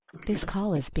This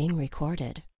call is being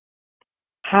recorded.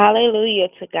 Hallelujah.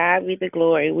 To God be the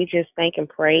glory. We just thank and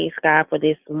praise God for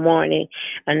this morning,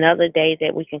 another day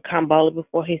that we can come boldly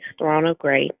before his throne of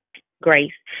grace.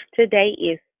 Today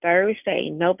is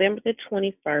Thursday, November the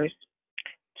 21st,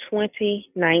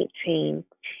 2019.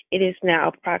 It is now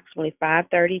approximately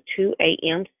 5:32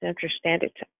 a.m. Central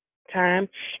Standard Time,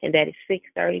 and that is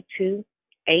 6:32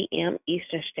 a.m.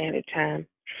 Eastern Standard Time.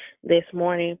 This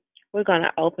morning, we're going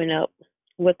to open up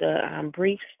with a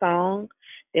brief song.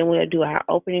 Then we'll do our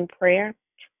opening prayer.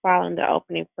 Following the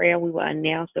opening prayer, we will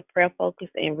announce the prayer focus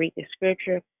and read the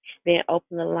scripture. Then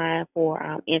open the line for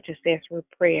intercessory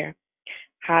prayer.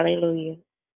 Hallelujah.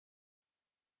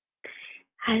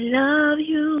 I love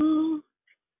you.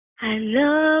 I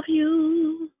love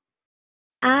you.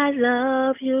 I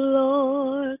love you,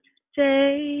 Lord,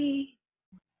 today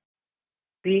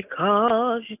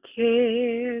because you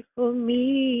cared for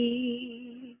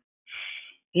me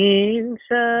in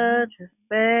such a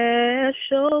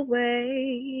special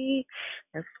way.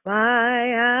 That's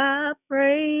why I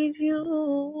praise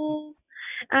you.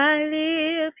 I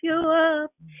lift you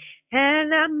up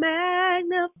and I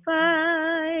magnify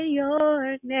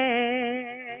your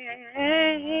name.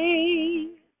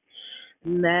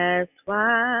 That's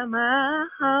why my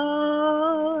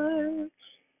heart is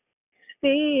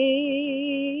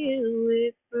filled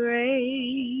with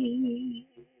praise.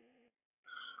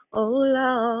 Oh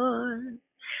Lord,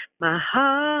 my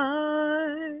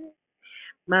heart,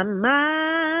 my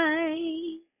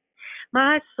mind,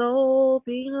 my soul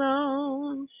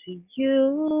belongs to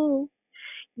you.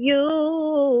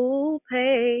 You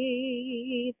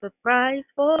paid the price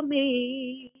for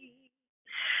me.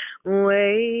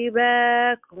 Way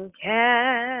back on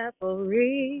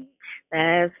Calvary.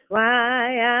 That's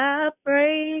why I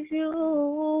praise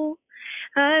you.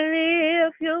 I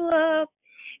lift you up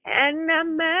and I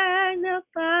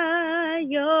magnify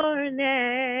your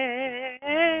name.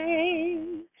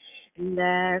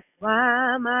 That's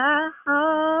why my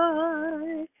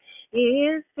heart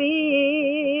is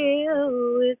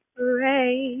filled with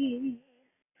praise.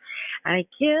 I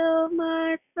give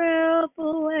myself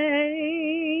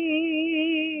away.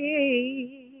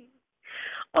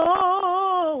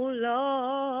 Oh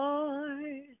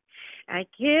Lord, I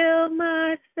give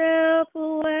myself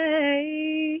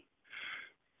away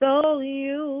so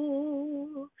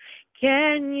you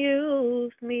can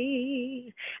use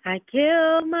me. I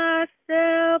give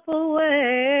myself away.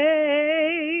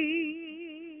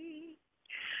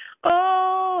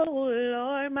 Oh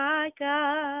Lord, my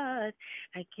God,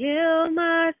 I give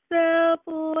myself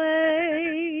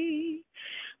away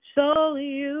so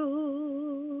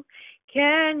you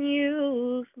can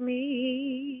use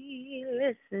me.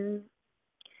 Listen,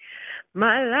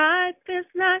 my life is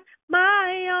not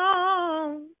my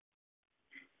own.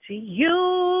 To you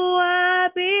I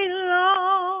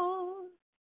belong.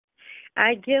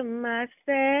 I give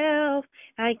myself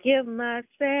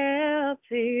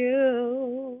to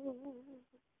you.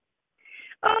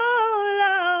 Oh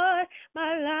Lord,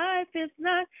 my life is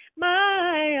not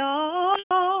my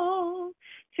own.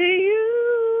 To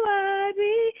you I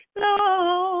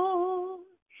belong.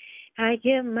 I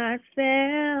give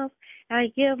myself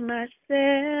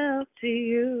to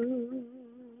you.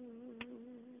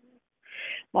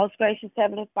 Most gracious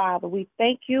Heavenly Father, we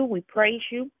thank you, we praise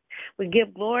you, we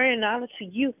give glory and honor to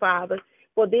you, Father,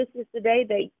 for this is the day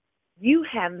that you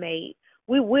have made.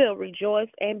 We will rejoice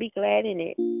and be glad in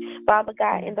it. Father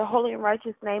God, in the holy and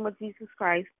righteous name of Jesus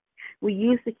Christ, we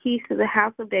use the keys to the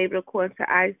house of David according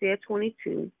to Isaiah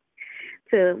 22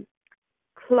 to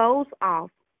close off,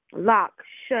 lock,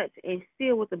 shut, and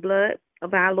seal with the blood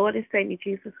of our Lord and Savior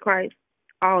Jesus Christ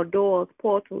all doors,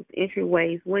 portals,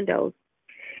 entryways, windows,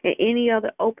 and any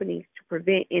other openings to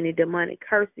prevent any demonic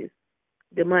curses,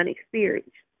 demonic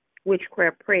spirits,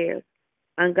 witchcraft prayers,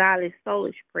 ungodly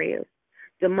soulish prayers,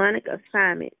 demonic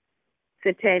assignments,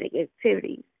 satanic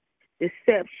activities,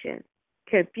 deception,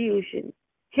 confusion,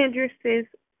 hindrances,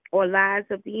 or lies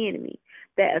of the enemy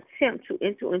that attempt to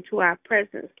enter into our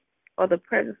presence or the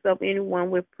presence of anyone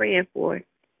we're praying for.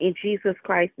 In Jesus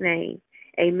Christ's name,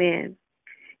 amen.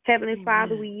 Heavenly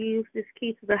Father, we use this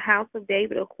key to the house of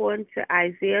David according to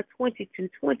Isaiah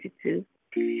 22:22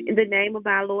 in the name of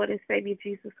our Lord and Savior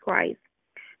Jesus Christ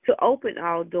to open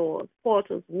all doors,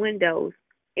 portals, windows,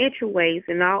 entryways,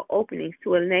 and all openings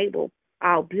to enable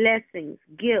all blessings,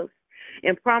 gifts,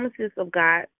 and promises of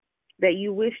God that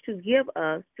you wish to give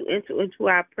us to enter into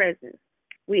our presence.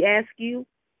 We ask you,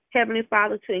 Heavenly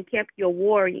Father, to encamp your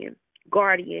warrior,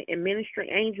 guardian, and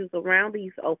ministering angels around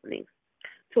these openings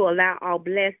to allow all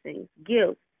blessings,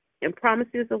 gifts, and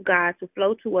promises of God to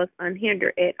flow to us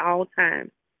unhindered at all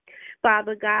times.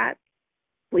 Father God,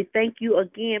 we thank you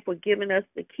again for giving us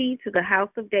the key to the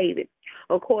house of David,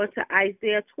 according to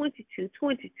Isaiah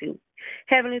 22:22.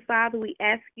 Heavenly Father, we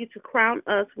ask you to crown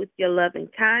us with your loving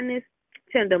kindness,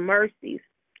 tender mercies,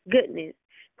 goodness,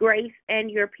 grace, and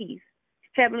your peace.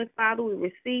 Heavenly Father, we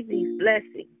receive these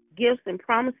blessings, gifts, and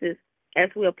promises as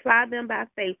we apply them by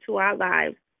faith to our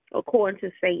lives, according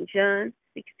to St. John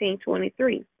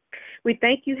 16:23. We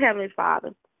thank you, Heavenly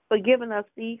Father, for giving us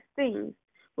these things.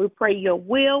 We pray your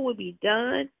will be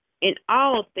done in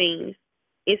all things.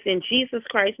 It's in Jesus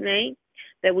Christ's name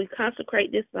that we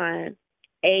consecrate this line.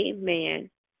 Amen.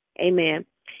 Amen.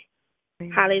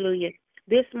 Amen. Hallelujah.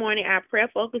 This morning, our prayer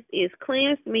focus is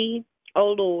cleanse me,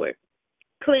 O Lord.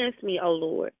 Cleanse me, O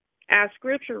Lord. Our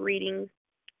scripture readings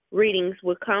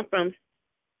will come from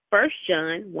 1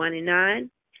 John 1:9,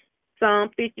 Psalm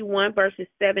 51, verses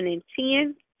 7 and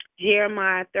 10,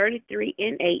 Jeremiah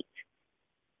 33:8.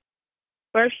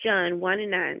 1 John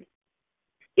 1:9.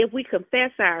 If we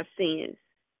confess our sins,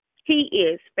 he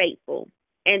is faithful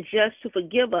and just to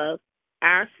forgive us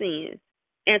our sins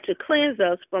and to cleanse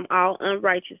us from all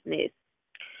unrighteousness.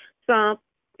 Psalm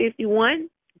 51,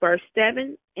 verse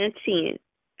 7 and 10.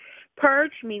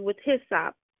 Purge me with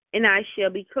hyssop, and I shall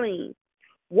be clean.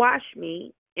 Wash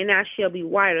me, and I shall be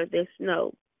whiter than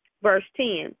snow. Verse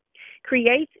 10.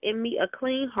 Create in me a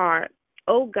clean heart,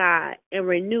 O God, and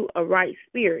renew a right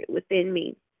spirit within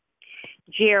me.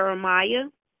 Jeremiah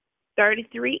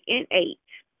 33:8.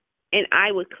 And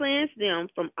I will cleanse them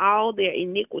from all their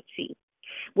iniquity,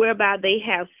 whereby they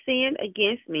have sinned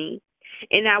against me,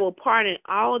 and I will pardon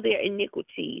all their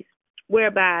iniquities,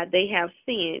 whereby they have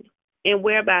sinned, and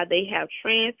whereby they have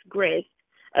transgressed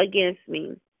against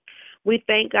me. We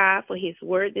thank God for his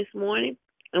word this morning,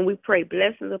 and we pray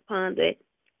blessings upon the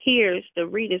hearers, the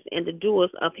readers, and the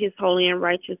doers of his holy and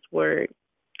righteous word.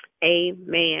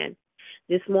 Amen.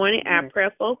 This morning, our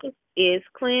prayer focus is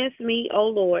cleanse me, O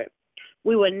Lord.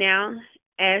 We will now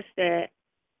ask that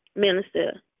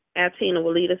Minister Altina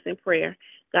will lead us in prayer.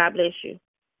 God bless you.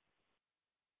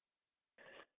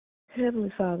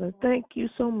 Heavenly Father, thank you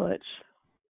so much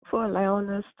for allowing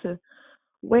us to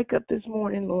wake up this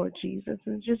morning, Lord Jesus,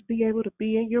 and just be able to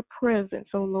be in your presence,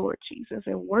 oh Lord Jesus,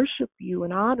 and worship you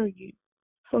and honor you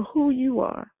for who you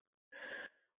are.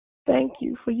 Thank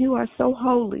you, for you are so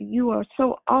holy. You are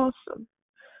so awesome.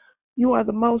 You are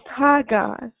the most high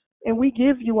God, and we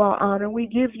give you all honor. We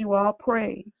give you all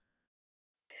praise.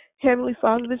 Heavenly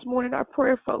Father, this morning our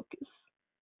prayer focus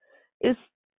is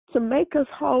to make us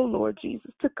whole, Lord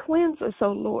Jesus, to cleanse us,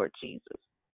 oh Lord Jesus.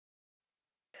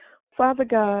 Father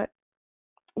God,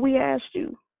 we ask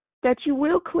you that you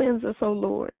will cleanse us, O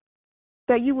Lord,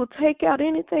 that you will take out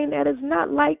anything that is not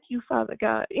like you, Father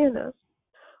God, in us.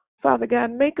 Father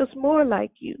God, make us more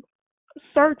like you.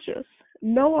 Search us,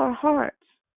 know our hearts,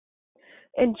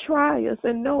 and try us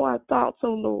and know our thoughts,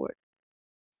 O Lord.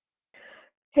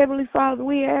 Heavenly Father,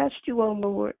 we ask you, O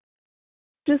Lord,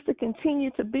 just to continue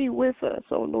to be with us,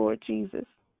 O Lord Jesus.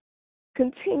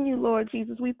 Continue, Lord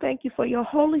Jesus. We thank you for your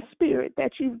Holy Spirit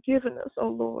that you've given us, O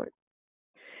Lord.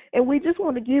 And we just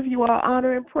want to give you our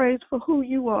honor and praise for who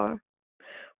you are.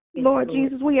 Yes, Lord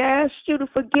Jesus, we ask you to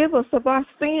forgive us of our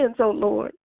sins, oh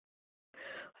Lord.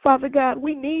 Father God,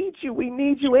 we need you. We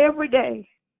need you every day.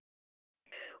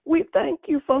 We thank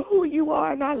you for who you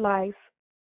are in our life.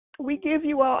 We give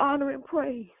you our honor and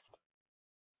praise.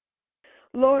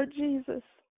 Lord Jesus,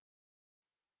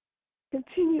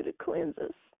 continue to cleanse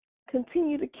us.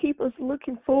 Continue to keep us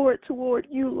looking forward toward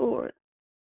you, Lord.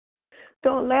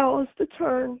 Don't allow us to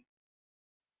turn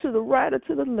to the right or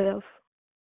to the left,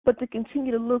 but to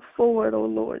continue to look forward, oh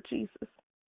Lord Jesus.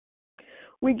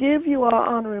 We give you our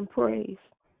honor and praise.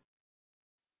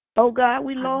 Oh God,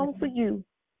 we long for you.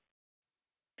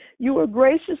 You are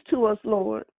gracious to us,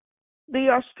 Lord. Be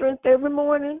our strength every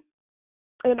morning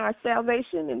and our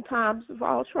salvation in times of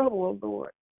all trouble, oh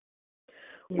Lord.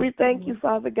 Yes, we thank you,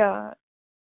 Father God,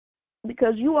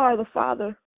 because you are the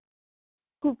Father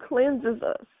who cleanses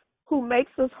us, who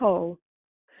makes us whole.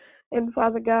 And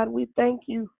Father God, we thank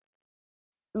you,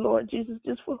 Lord Jesus,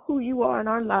 just for who you are in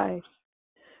our lives,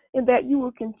 and that you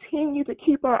will continue to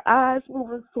keep our eyes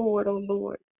moving forward, oh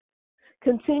Lord.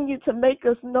 Continue to make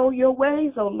us know your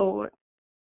ways, oh Lord.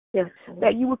 Yes, Lord.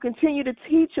 That you will continue to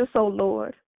teach us, oh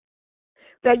Lord.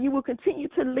 That you will continue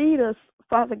to lead us,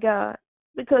 Father God,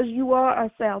 because you are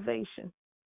our salvation.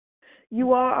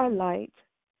 You are our light.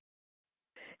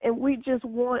 And we just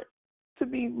want to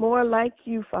be more like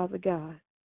you, Father God.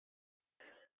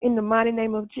 In the mighty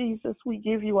name of Jesus, we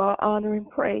give you our honor and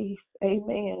praise.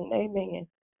 Amen and amen.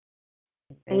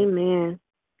 Amen.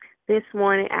 This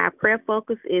morning, our prayer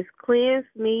focus is cleanse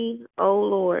me, O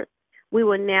Lord. We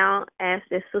will now ask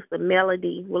that Sister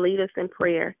Melody will lead us in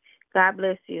prayer. God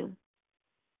bless you.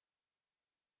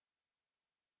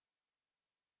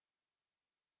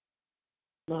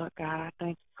 Lord God,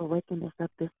 thank you for waking us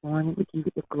up this morning. We give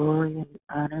you the glory and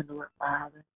the honor, Lord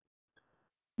Father.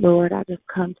 Lord, I just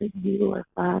come to you, Lord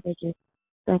Father, just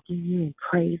thanking you and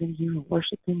praising you and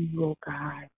worshiping you, oh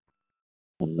God.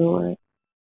 And Lord,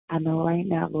 I know right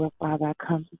now, Lord Father, I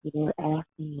come to you, Lord,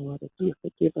 asking, Lord, that you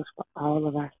forgive us for all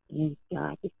of our sins,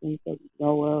 God, the things that we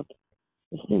know of,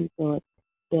 the things, Lord,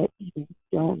 that even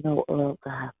we don't know of,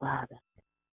 God, Father.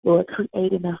 Lord,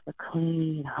 create in us a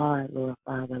clean heart, Lord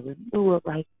Father. Renew a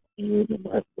right spirit in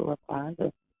us, Lord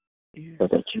Father, so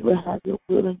that you will have your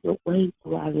will and your way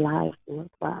through our lives, Lord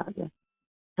Father.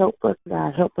 Help us,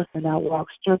 God. Help us in our walk.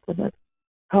 Strengthen us.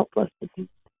 Help us to do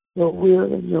your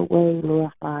will and your way,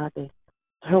 Lord Father.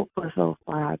 Help us, oh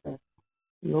Father.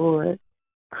 Lord,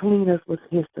 clean us with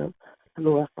hyssop,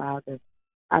 Lord Father.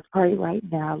 I pray right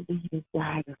now, lead and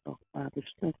guide us, oh Father.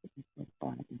 Strengthen us, oh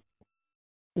Father.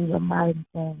 In your mighty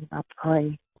name, I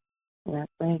pray and I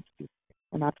thank you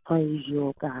and I praise you,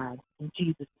 oh God. In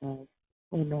Jesus' name,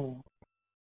 amen.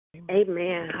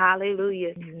 Amen.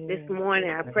 Hallelujah. This morning,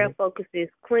 our prayer focus is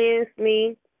cleanse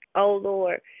me, oh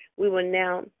Lord. We will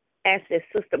now ask that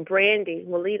Sister Brandy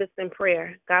will lead us in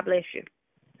prayer. God bless you.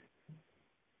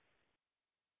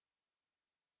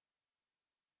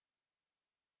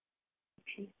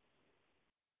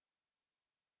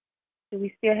 Do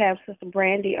we still have Sister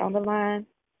Brandy on the line?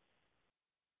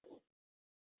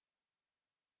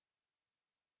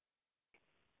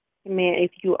 Amen.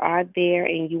 If you are there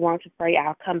and you want to pray,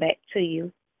 I'll come back to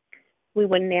you. We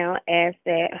will now ask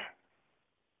that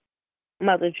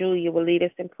Mother Julia will lead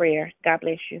us in prayer. God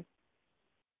bless you.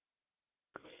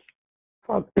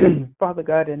 Father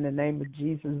God, in the name of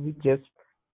Jesus, we just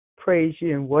praise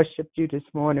you and worship you this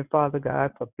morning, Father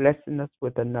God, for blessing us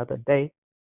with another day.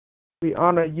 We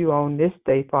honor you on this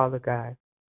day, Father God.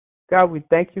 God, we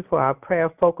thank you for our prayer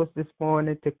focus this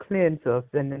morning to cleanse us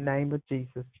in the name of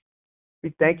Jesus.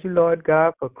 We thank you, Lord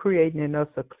God, for creating in us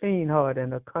a clean heart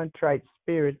and a contrite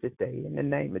spirit today in the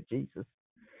name of Jesus.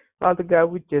 Father God,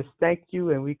 we just thank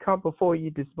you and we come before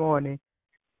you this morning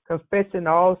confessing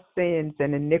all sins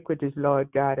and iniquities, Lord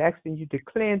God, asking you to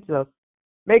cleanse us,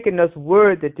 making us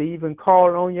worthy to even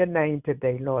call on your name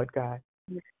today, Lord God.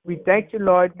 We thank you,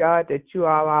 Lord God, that you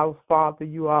are our Father,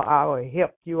 you are our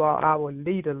help, you are our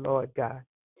leader, Lord God.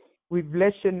 We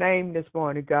bless your name this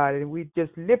morning, God, and we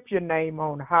just lift your name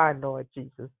on high, Lord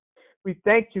Jesus. We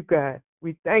thank you, God.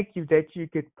 We thank you that you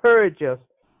could purge us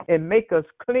and make us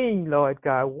clean, Lord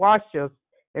God. Wash us,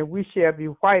 and we shall be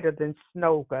whiter than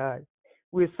snow, God.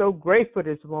 We're so grateful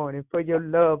this morning for your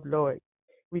love, Lord.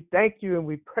 We thank you and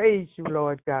we praise you,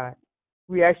 Lord God.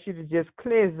 We ask you to just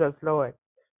cleanse us, Lord,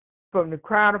 from the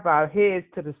crown of our heads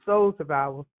to the soles of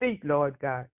our feet, Lord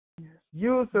God.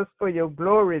 Use us for your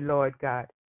glory, Lord God.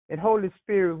 And Holy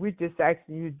Spirit, we just ask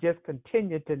you just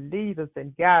continue to lead us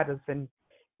and guide us in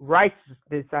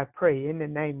righteousness, I pray, in the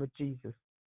name of Jesus.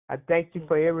 I thank you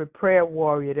for every prayer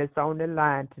warrior that's on the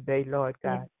line today, Lord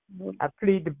God. I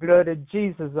plead the blood of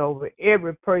Jesus over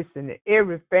every person,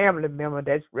 every family member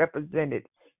that's represented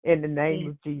in the name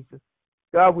of Jesus.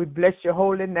 God, we bless your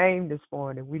holy name this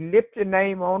morning. We lift your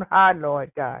name on high,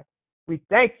 Lord God. We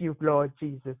thank you, Lord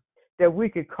Jesus, that we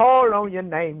could call on your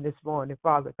name this morning,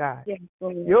 Father God.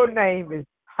 Your name is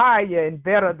higher and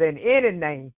better than any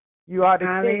name. You are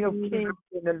the King of kings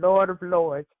and the Lord of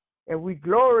lords, and we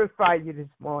glorify you this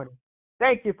morning.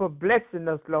 Thank you for blessing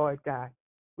us, Lord God.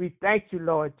 We thank you,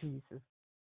 Lord Jesus.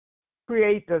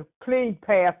 Create a clean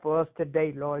path for us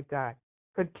today, Lord God.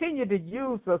 Continue to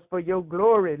use us for your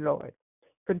glory, Lord.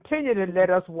 Continue to let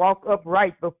us walk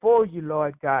upright before you,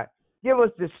 Lord God. Give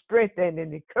us the strength and the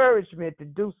encouragement to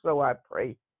do so, I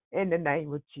pray, in the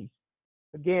name of Jesus.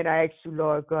 Again, I ask you,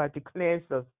 Lord God, to cleanse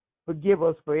us. Forgive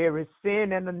us for every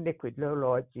sin and iniquity,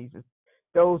 Lord Jesus.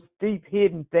 Those deep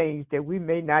hidden things that we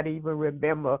may not even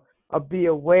remember or be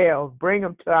aware of. Bring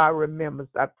them to our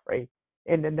remembrance, I pray,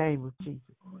 in the name of Jesus.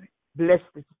 Bless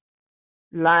this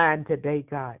line today,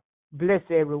 God. Bless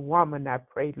every woman, I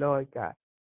pray, Lord God.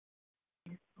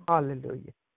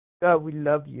 Hallelujah. God, we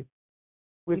love you.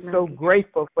 We're so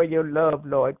grateful for your love,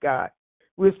 Lord God.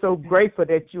 We're so grateful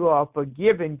that you are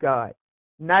forgiving, God,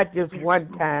 not just one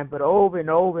time, but over and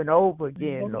over and over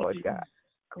again, Lord God.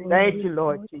 Thank you,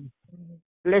 Lord Jesus.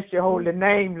 Bless your holy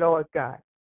name, Lord God.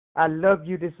 I love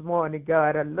you this morning,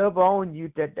 God. I love on you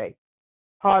today.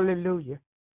 Hallelujah.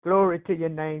 Glory to your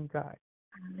name, God.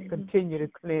 Continue to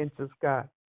cleanse us, God.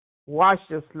 Wash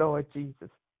us, Lord Jesus,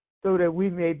 so that we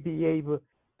may be able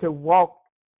to walk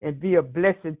and be a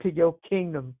blessing to your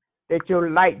kingdom that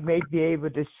your light may be able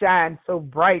to shine so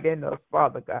bright in us,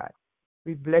 Father God.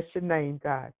 We bless your name,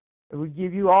 God. And we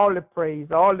give you all the praise,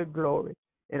 all the glory,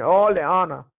 and all the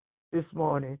honor this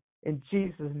morning. In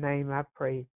Jesus' name I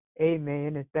pray.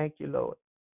 Amen. And thank you, Lord.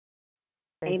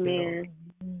 Thank Amen.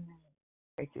 You, Lord.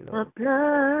 Thank you, The Lord. blood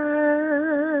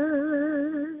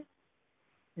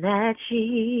that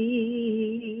Jesus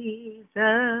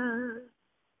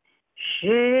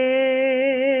shed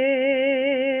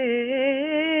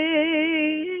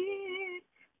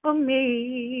for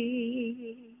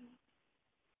me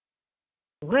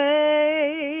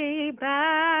way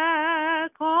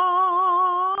back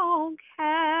on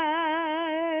Calvary.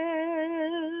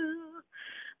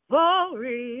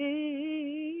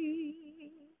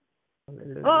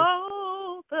 Hallelujah.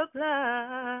 Oh, the blood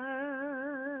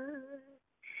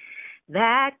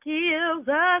that gives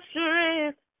us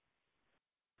strength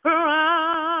from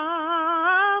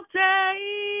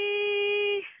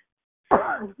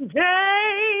day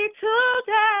to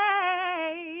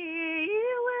day.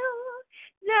 It will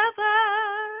never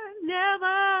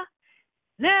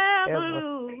Ever.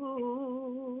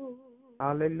 lose.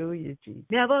 Hallelujah, Jesus.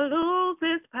 Never lose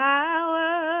its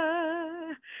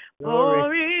power, Glory.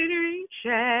 for it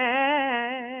reaches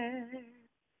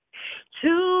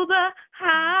to the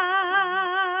highest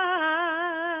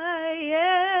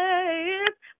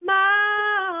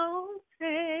mountain,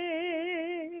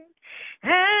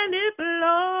 and it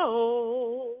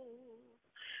blows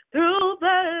through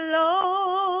the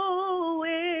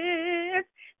lowest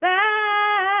valley.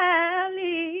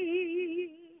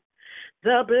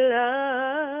 The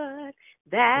blood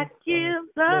that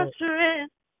gives us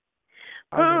strength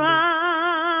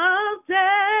from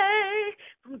day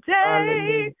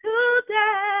Hallelujah. to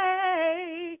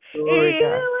day. Glory, It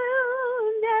God.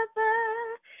 will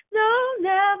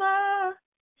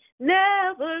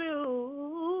never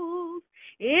lose.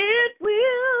 It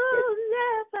will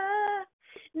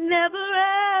never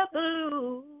ever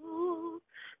lose.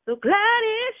 So glad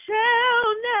it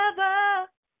shall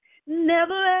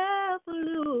never ever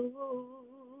lose.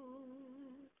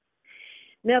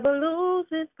 Never lose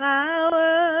its power.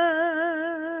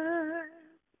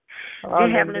 Dear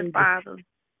Heavenly Father,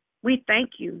 we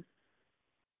thank you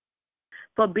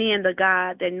for being the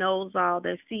God that knows all,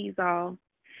 that sees all,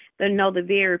 that know the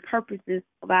very purposes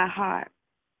of our heart.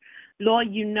 Lord,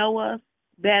 you know us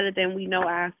better than we know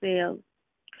ourselves.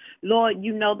 Lord,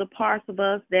 you know the parts of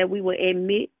us that we will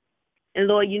admit. And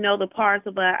Lord, you know the parts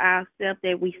of ourselves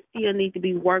that we still need to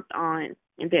be worked on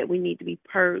and that we need to be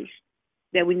purged,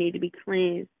 that we need to be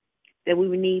cleansed, that we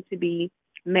need to be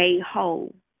made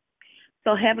whole.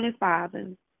 So, Heavenly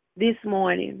Father, this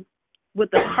morning,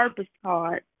 with the purpose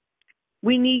card,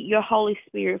 we need your Holy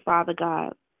Spirit, Father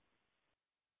God,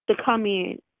 to come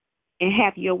in and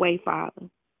have your way, Father.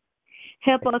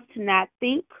 Help us to not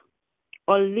think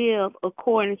or live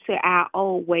according to our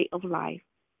old way of life.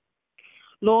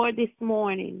 Lord, this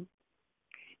morning,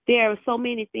 there are so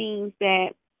many things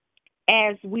that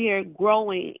as we are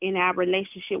growing in our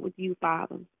relationship with you,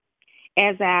 Father,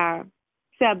 as our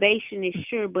salvation is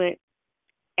sure, but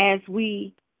as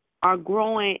we are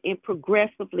growing and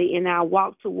progressively in our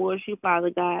walk towards you,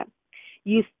 Father God,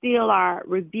 you still are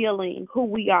revealing who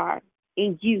we are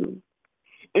in you.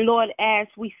 And Lord, as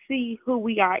we see who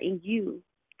we are in you,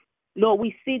 Lord,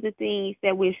 we see the things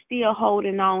that we're still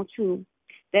holding on to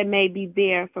that may be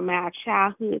there from our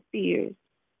childhood fears,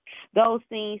 those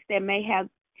things that may have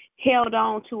held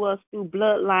on to us through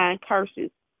bloodline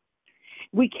curses.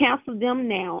 We cancel them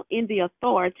now in the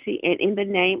authority and in the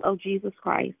name of Jesus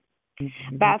Christ.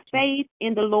 Mm-hmm. By faith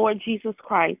in the Lord Jesus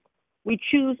Christ, we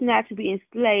choose not to be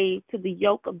enslaved to the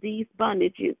yoke of these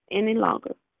bondages any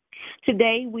longer.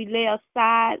 Today, we lay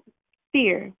aside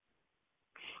fear.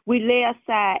 We lay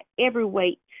aside every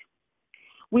weight.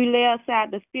 We lay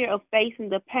aside the fear of facing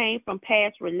the pain from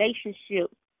past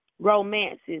relationships,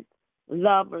 romances,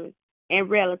 lovers, and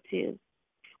relatives.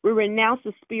 We renounce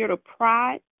the spirit of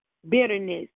pride,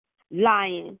 bitterness,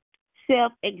 lying,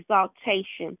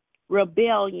 self-exaltation,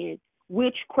 rebellion,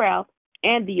 witchcraft,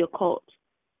 and the occult.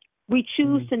 We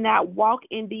choose to not walk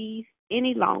in these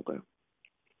any longer.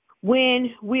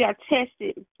 When we are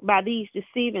tested by these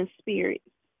deceiving spirits,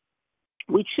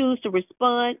 we choose to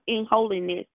respond in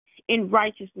holiness, in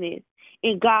righteousness,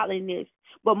 in godliness,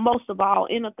 but most of all,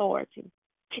 in authority.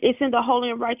 It's in the holy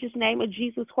and righteous name of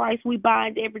Jesus Christ we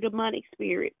bind every demonic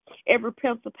spirit, every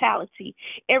principality,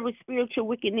 every spiritual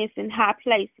wickedness in high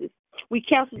places. We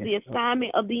cancel the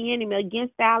assignment of the enemy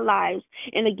against our lives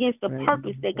and against the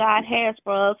purpose that God has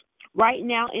for us right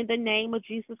now in the name of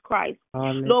Jesus Christ.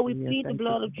 Lord, we plead the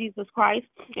blood of Jesus Christ.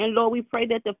 And Lord, we pray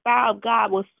that the fire of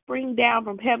God will spring down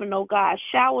from heaven, oh God,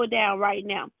 shower down right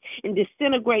now and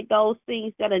disintegrate those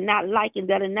things that are not like and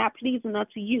that are not pleasing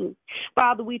unto you.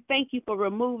 Father, we thank you for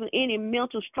removing any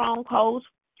mental strongholds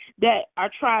that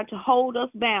are trying to hold us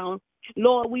bound.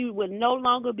 Lord, we will no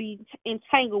longer be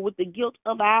entangled with the guilt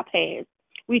of our past.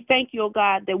 We thank you, oh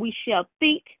God, that we shall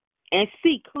think and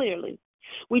see clearly.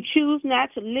 We choose not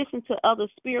to listen to other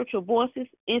spiritual voices.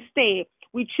 Instead,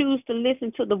 we choose to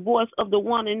listen to the voice of the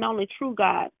one and only true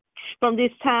God. From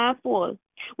this time forth,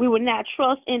 we will not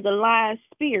trust in the lying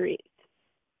spirit,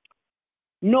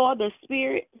 nor the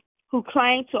spirit who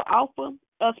claim to offer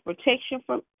us protection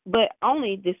from, but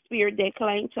only the spirit that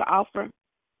claims to offer,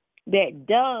 that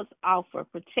does offer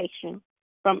protection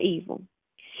from evil.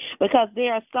 Because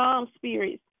there are some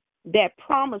spirits that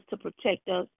promise to protect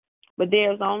us, but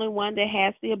there's only one that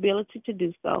has the ability to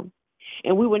do so.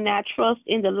 And we will not trust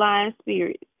in the lying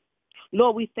spirits.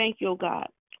 Lord, we thank you, oh God.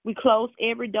 We close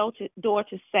every door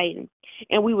to Satan,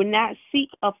 and we will not seek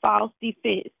a false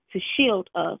defense to shield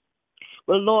us.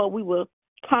 But Lord, we will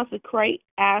consecrate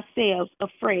ourselves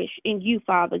afresh in you,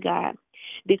 Father God,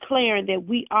 declaring that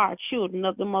we are children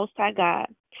of the Most High God.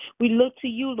 We look to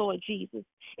you, Lord Jesus,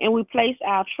 and we place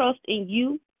our trust in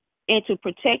you and to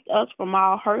protect us from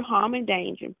all hurt, harm, and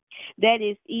danger. That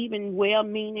is even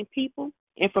well-meaning people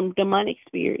and from demonic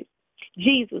spirits.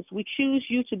 Jesus, we choose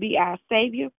you to be our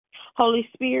Savior. Holy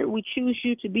Spirit, we choose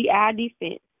you to be our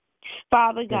defense.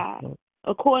 Father God,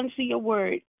 according to your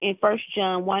word in 1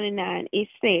 John 1:9, it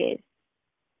says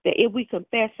that if we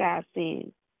confess our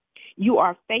sins, you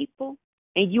are faithful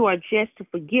and you are just to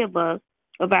forgive us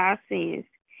of our sins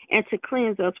and to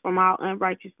cleanse us from all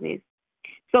unrighteousness.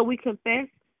 So we confess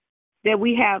that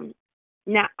we have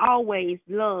not always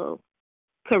loved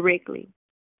correctly,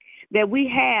 that we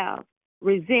have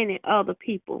resented other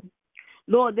people,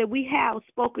 Lord, that we have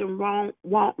spoken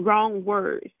wrong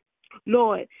words,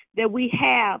 Lord, that we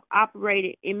have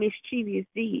operated in mischievous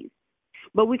deeds.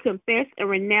 But we confess and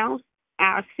renounce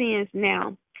our sins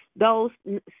now, those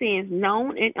sins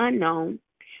known and unknown.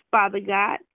 Father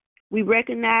God, we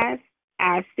recognize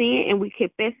our sin and we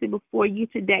confess it before you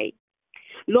today.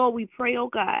 Lord, we pray, oh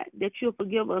God, that you'll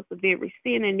forgive us of every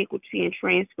sin, iniquity, and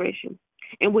transgression.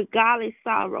 And with godly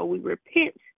sorrow, we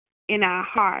repent in our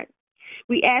heart.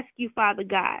 We ask you, Father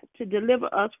God, to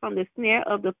deliver us from the snare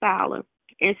of the fowler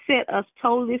and set us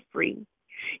totally free.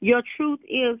 Your truth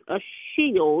is a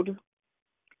shield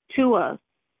to us,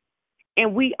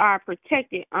 and we are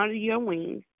protected under your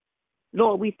wings.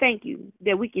 Lord, we thank you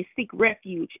that we can seek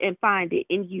refuge and find it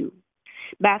in you.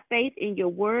 By faith in your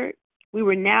word, we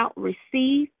will now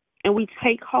receive and we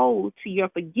take hold to your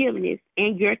forgiveness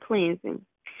and your cleansing.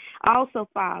 Also,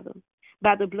 Father,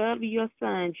 by the blood of your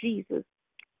Son, Jesus,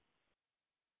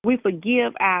 we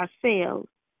forgive ourselves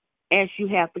as you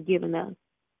have forgiven us.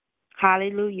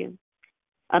 Hallelujah.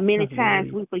 Many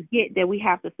times we forget that we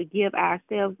have to forgive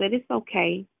ourselves, that it's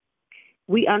okay.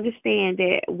 We understand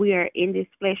that we are in this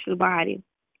fleshly body,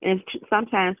 and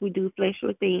sometimes we do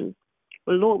fleshly things.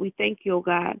 But, Lord, we thank you, oh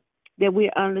God, that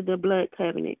we're under the blood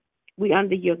covenant. We're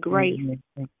under your grace.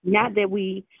 Not that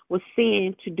we will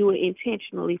sin to do it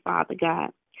intentionally, Father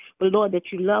God, but, Lord,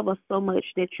 that you love us so much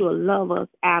that you'll love us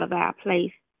out of our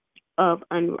place of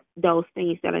those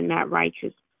things that are not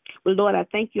righteous. But, Lord, I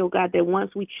thank you, oh God, that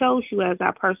once we chose you as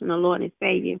our personal Lord and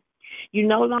Savior, you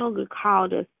no longer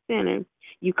called us sinner,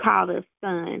 you called us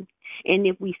son. And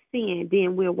if we sin,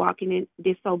 then we're walking in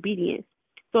disobedience.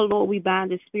 So, Lord, we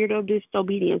bind the spirit of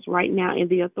disobedience right now in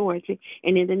the authority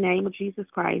and in the name of Jesus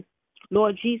Christ.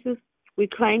 Lord Jesus, we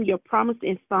claim your promise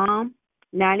in Psalm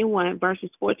 91, verses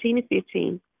 14 and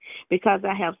 15. Because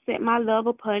I have set my love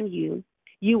upon you,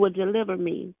 you will deliver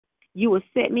me. You will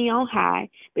set me on high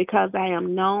because I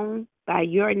am known by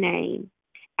your name.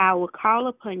 I will call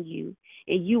upon you,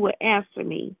 and you will answer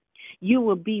me. You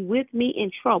will be with me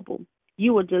in trouble.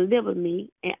 You will deliver me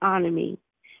and honor me.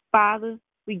 Father,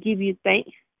 we give you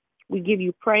thanks. We give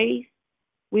you praise.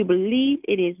 We believe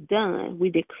it is done. We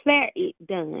declare it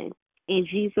done. In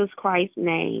Jesus Christ's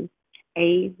name,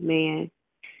 amen.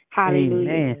 Hallelujah.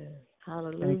 Amen.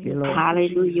 Hallelujah. Thank you, Lord.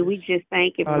 Hallelujah. We just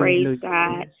thank and praise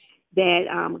Hallelujah. God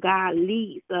that God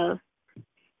leads us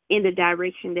in the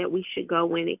direction that we should go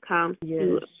when it comes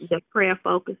to the prayer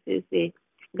focuses. And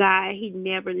God, he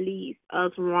never leads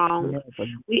us wrong.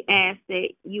 We ask that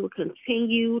you will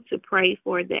continue to pray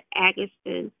for the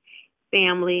Agatston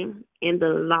family and the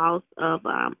loss of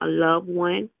a loved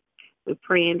one. We're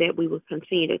praying that we will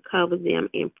continue to cover them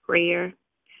in prayer.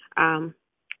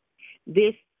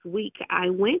 This week, I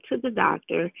went to the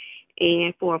doctor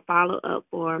and for a follow-up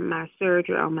for my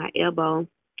surgery on my elbow.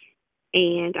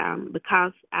 And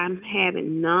because I'm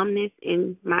having numbness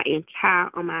in my entire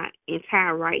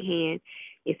right hand,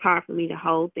 it's hard for me to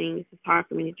hold things. It's hard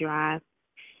for me to drive.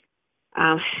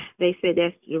 They said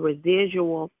that's the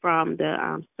residual from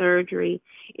the surgery,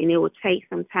 and it will take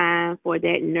some time for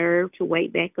that nerve to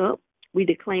wake back up. We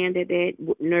declared that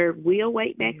nerve will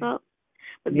wake back up,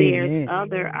 but there's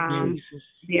other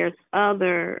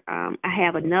I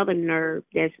have another nerve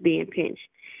that's being pinched,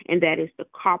 and that is the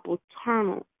carpal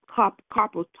tunnel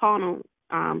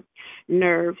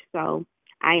nerve. So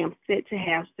I am set to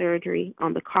have surgery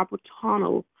on the carpal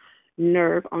tunnel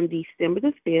nerve on December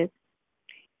the 5th.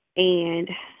 And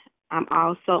I'm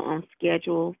also on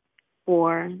schedule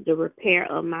for the repair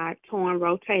of my torn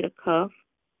rotator cuff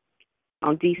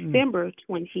on December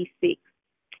 26th.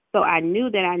 So I knew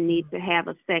that I need to have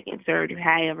a second surgery.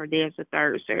 However, there's a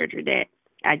third surgery that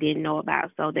I didn't know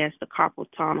about. So that's the carpal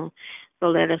tunnel. So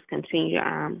let us continue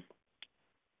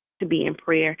to be in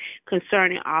prayer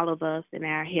concerning all of us and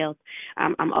our health.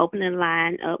 I'm opening the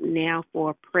line up now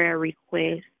for prayer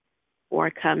requests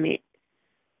or comments.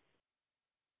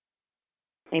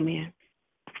 Amen.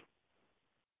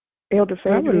 Elder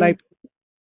Fabian. I would like.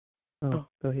 Oh,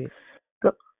 go ahead.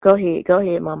 Go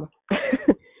ahead, Mama.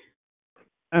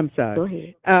 I'm sorry. Go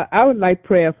ahead. I would like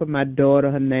prayer for my daughter.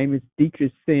 Her name is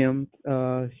Deidre Sims.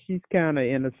 She's kind of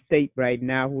in a state right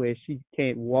now where she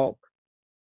can't walk,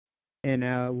 and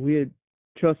we're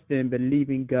trusting and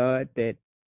believing God that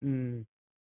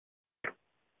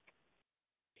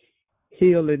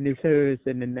healing is hers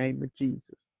in the name of Jesus.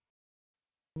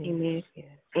 Amen.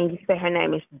 And you say her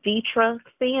name is Deidre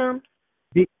Sims?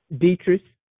 Deidre.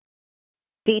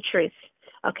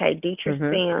 Okay, Deidre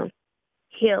Sims.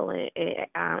 Healing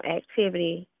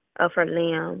activity of her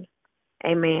limbs.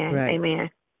 Amen. Right. Amen.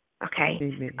 Okay.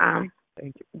 Amen.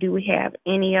 Thank you. Do we have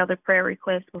any other prayer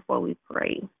requests before we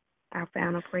pray our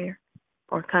final prayer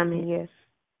or comment?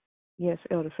 Yes,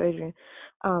 Elder Fabian.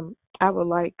 I would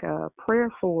like prayer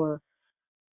for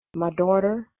my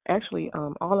daughter, actually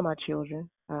all of my children,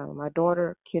 my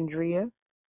daughter Kendria,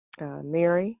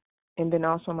 Mary, and then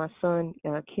also my son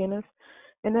Kenneth,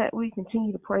 and that we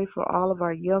continue to pray for all of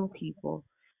our young people,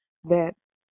 that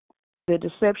the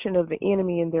deception of the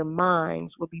enemy in their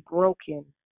minds will be broken,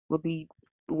 will be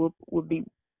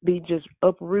just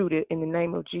uprooted in the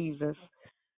name of Jesus,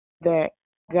 that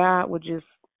God would just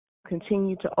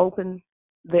continue to open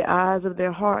the eyes of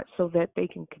their hearts so that they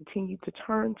can continue to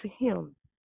turn to Him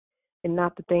and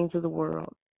not the things of the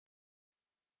world.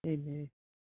 Amen.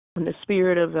 And the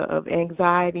spirit of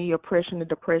anxiety, oppression, and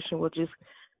depression will just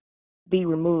be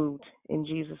removed in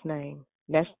Jesus' name.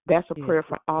 That's a prayer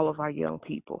for all of our young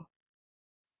people.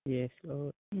 Yes,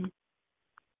 Lord.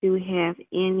 Do we have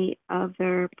any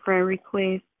other prayer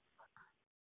requests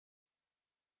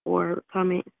or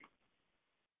comments?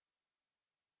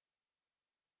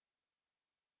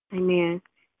 Amen.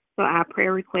 So our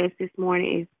prayer request this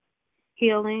morning is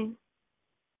healing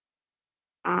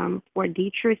for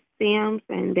Deidre Sims,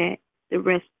 and that the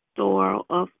restore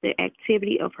of the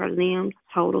activity of her limbs,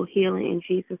 total healing in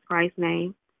Jesus Christ's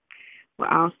name. We're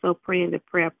also praying the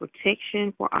prayer of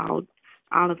protection for all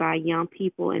of our young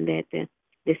people, and that the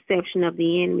deception of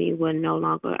the enemy will no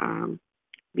longer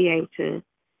be able to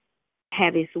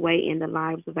have its way in the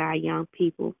lives of our young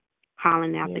people.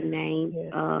 Calling out the names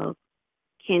of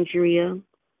Kendria,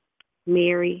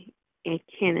 Mary, and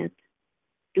Kenneth.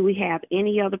 Do we have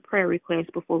any other prayer requests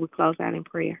before we close out in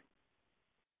prayer?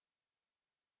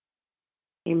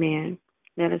 Amen.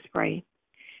 Let us pray.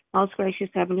 Most gracious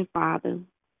Heavenly Father,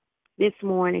 this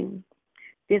morning,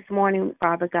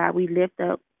 Father God, we lift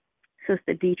up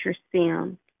Sister Deidre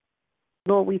Sims.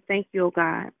 Lord, we thank you, oh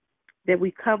God, that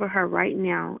we cover her right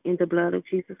now in the blood of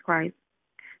Jesus Christ,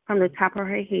 from the top of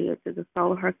her head to the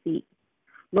sole of her feet.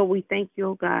 Lord, we thank you,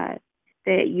 oh God,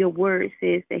 that your word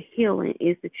says that healing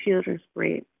is the children's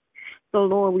bread. So,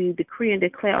 Lord, we decree and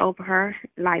declare over her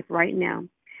life right now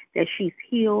that she's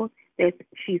healed, that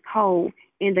she's whole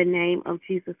in the name of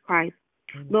Jesus Christ.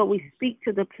 Lord, we speak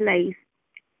to the place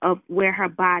of where her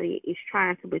body is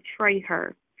trying to betray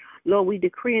her. Lord, we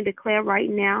decree and declare right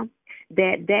now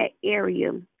that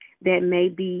area that may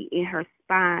be in her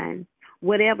spine,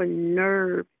 whatever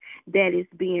nerve that is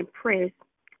being pressed,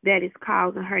 that is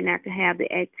causing her not to have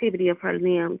the activity of her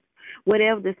limbs,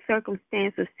 whatever the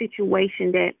circumstance or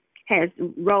situation that has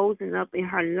risen up in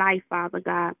her life, Father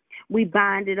God, we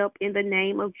bind it up in the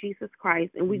name of Jesus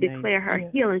Christ, and we declare her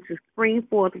healing to spring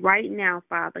forth right now,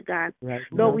 Father God. Right.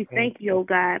 Lord, we thank you, oh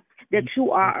God, that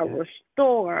you are a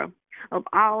restorer of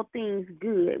all things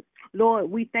good. Lord,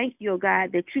 we thank you, oh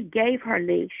God, that you gave her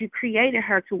legs. You created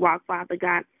her to walk, Father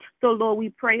God. So, Lord, we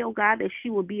pray, oh God, that she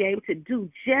will be able to do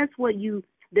just what you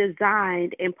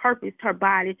designed and purposed her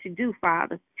body to do,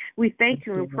 Father. We thank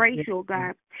you and praise you, oh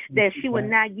God, that she will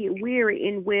not get weary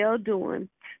in well-doing,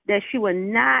 that she will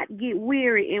not get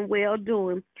weary in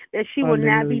well-doing, that she will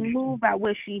not be moved by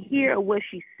what she hear or what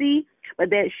she see, but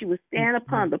that she will stand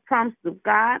upon the promises of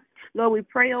God. Lord, we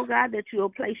pray, oh God, that you will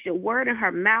place your word in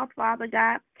her mouth, Father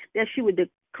God, that she would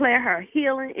declare her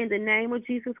healing in the name of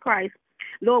Jesus Christ.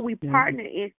 Lord, we partner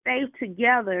in faith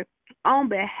together on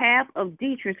behalf of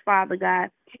Dietrich, Father God.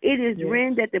 It is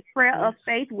written that the prayer of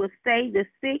faith will save the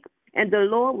sick, and the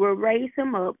Lord will raise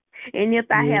him up. And if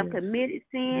I have committed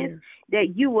sins,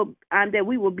 that you will, that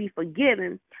we will be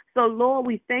forgiven. So, Lord,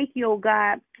 we thank you, oh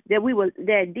God,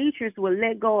 that Dietrich will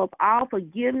let go of all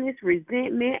forgiveness,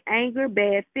 resentment, anger,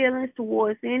 bad feelings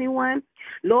towards anyone.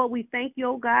 Lord, we thank you,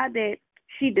 oh God, that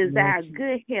she desires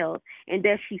good health and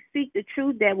that she seeks the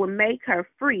truth that will make her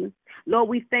free. Lord,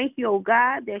 we thank you, oh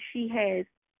God, that she has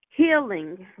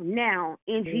healing now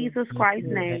in Jesus Christ's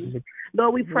name.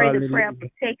 Lord, we pray the prayer of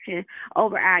protection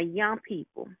over our young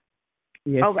people,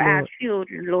 over our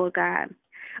children, Lord God,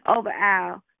 over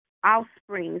our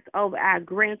offsprings, over our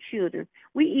grandchildren.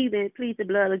 We even plead the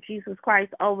blood of Jesus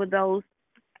Christ over those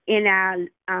in our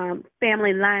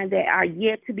family line that are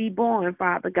yet to be born,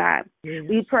 Father God.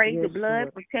 We pray the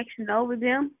blood protection over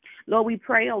them. Lord, we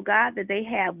pray, oh God, that they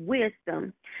have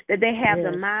wisdom, that they have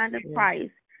the mind of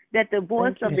Christ, that the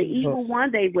voice of the evil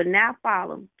one they will not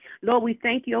follow. Lord, we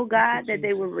thank you, oh God, that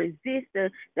they will resist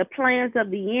the plans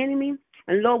of the enemy.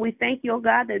 And Lord, we thank you, oh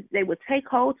God, that they will take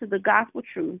hold to the gospel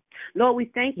truth. Lord, we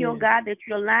thank you, oh God, that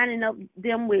you're lining up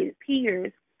them with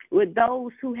peers, with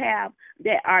those who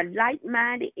that are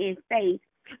like-minded in faith.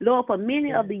 Lord, for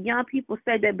many of the young people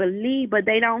say they believe, but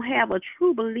they don't have a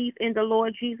true belief in the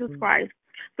Lord Jesus Christ.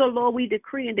 So, Lord, we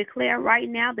decree and declare right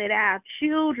now that our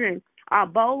children are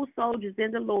bold soldiers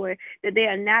in the Lord, that they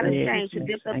are not ashamed to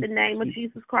lift up the name of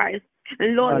Jesus Christ.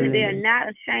 And, Lord, that they are not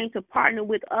ashamed to partner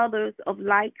with others of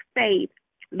like faith.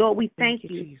 Lord, we thank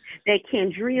you that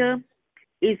Kendria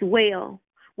is well.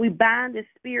 We bind the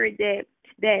spirit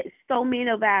that so many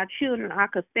of our children are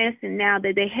confessing now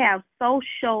that they have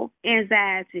social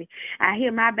anxiety. I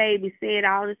hear my baby say it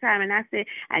all the time, and I said,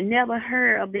 I never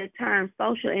heard of that term,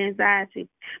 social anxiety.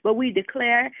 But we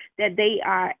declare that they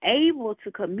are able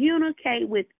to communicate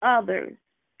with others,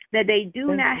 that they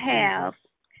do not have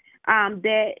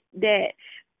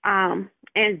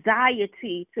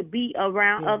anxiety to be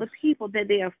around other people, that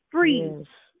they are free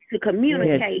to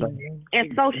communicate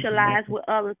and socialize with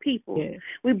other people.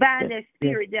 We bind that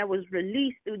spirit that was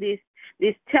released through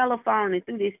this telephone and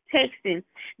through this texting,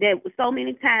 that so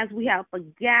many times we have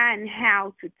forgotten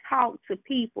how to talk to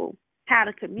people, how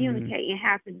to communicate, and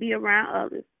how to be around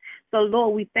others. So,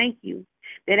 Lord, we thank you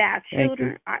that our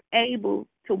children are able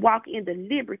to walk in the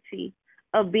liberty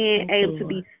of being able to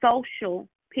be social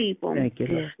people.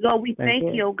 Lord, we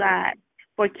thank you, oh God,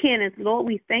 for Kenneth. Lord,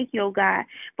 we thank you, oh God,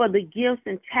 for the gifts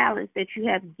and talents that you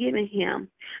have given him.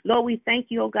 Lord, we thank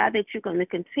you, oh God, that you're going to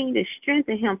continue to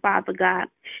strengthen him, Father God.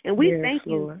 And we thank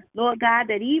you, Lord God,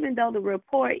 that even though the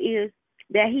report is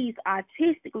that he's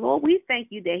autistic, Lord, we thank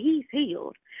you that he's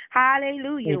healed.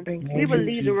 Hallelujah. We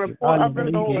believe the report of the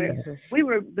Lord. We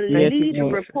believe the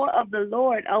report of the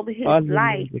Lord over his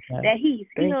life, that he's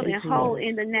healed and whole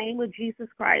in the name of Jesus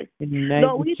Christ.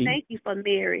 Lord, we thank you for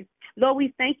Mary. Lord,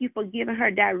 we thank you for giving her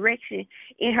direction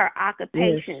in her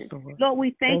occupation. Lord,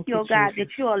 we thank you, oh God, that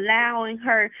you're allowing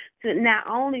her to not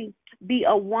only be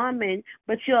a woman,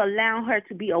 but you're allowing her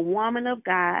to be a woman of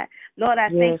God. Lord, I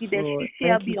thank you that she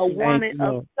shall be a woman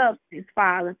of substance,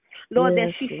 Father. Lord,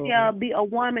 that she shall be a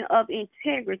woman of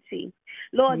integrity.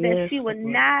 Lord, that she will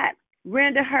not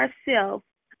render herself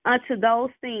unto those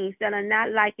things that are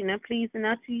not liking and pleasing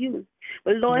unto you.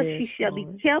 But, Lord, she shall be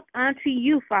kept unto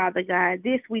you, Father God.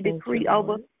 This we decree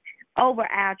over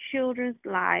our children's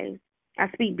lives. I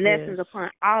speak blessings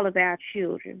upon all of our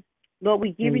children. Lord,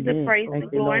 we give you the praise, the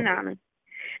glory, and honor.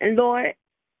 And, Lord,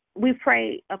 we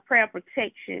pray a prayer of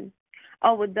protection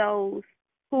over those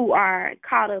who are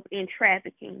caught up in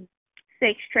trafficking,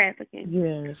 sex trafficking.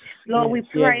 Lord, we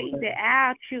pray that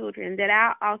our children, that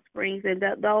our offsprings, and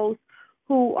that those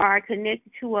who are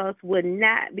connected to us would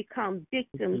not become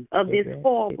victims of this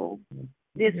horrible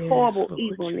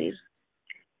evilness.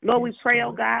 Lord, we pray,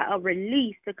 oh God, a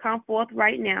release to come forth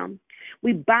right now.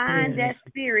 We bind that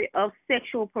spirit of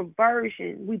sexual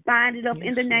perversion. We bind it up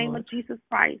in the name of Jesus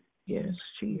Christ.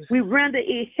 We render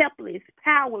it helpless,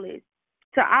 powerless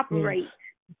to operate.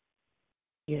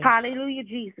 Hallelujah,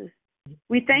 Jesus.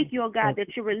 We thank you, oh God, that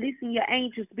you're releasing your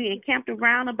angels to be encamped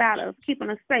around about us, keeping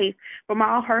us safe from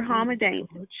all hurt, harm, and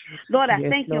danger. Lord, I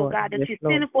thank you, oh God, that you're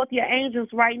sending forth your angels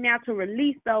right now to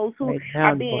release those who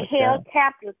are being held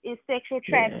captive in sexual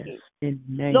trafficking.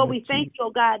 Lord, we thank you,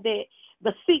 oh God, that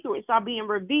the secrets are being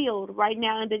revealed right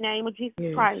now in the name of Jesus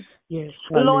Christ.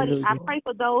 Lord, I pray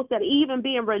for those that are even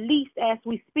being released as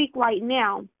we speak right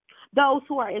now, those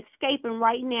who are escaping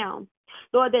right now.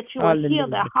 Lord, that you will heal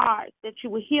their hearts, that you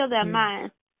will heal their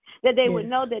minds, that they would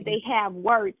know that they have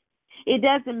worth. It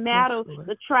doesn't matter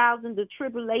the trials and the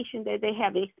tribulation that they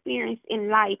have experienced in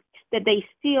life, that they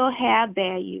still have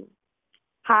value.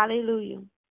 Hallelujah.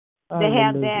 They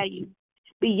have value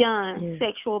beyond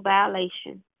sexual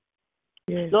violation.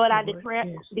 Lord, I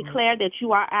declare that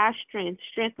you are our strength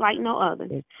like no other.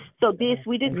 So this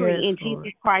we decree in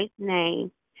Jesus Christ's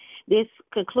name. This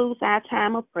concludes our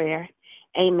time of prayer.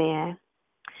 Amen.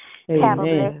 Have a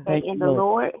blessed day in the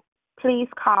Lord. Please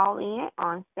call in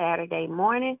on Saturday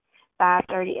morning,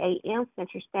 5:30 a.m.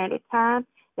 Central Standard Time.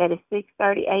 That is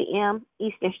 6:30 a.m.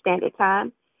 Eastern Standard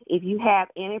Time. If you have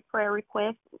any prayer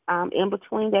requests in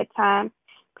between that time,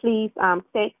 please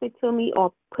text it to me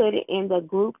or put it in the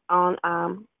group on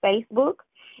Facebook.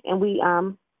 And we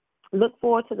look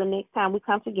forward to the next time we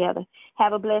come together.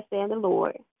 Have a blessed day in the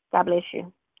Lord. God bless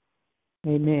you.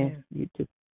 Amen. You too.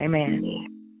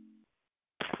 Amen.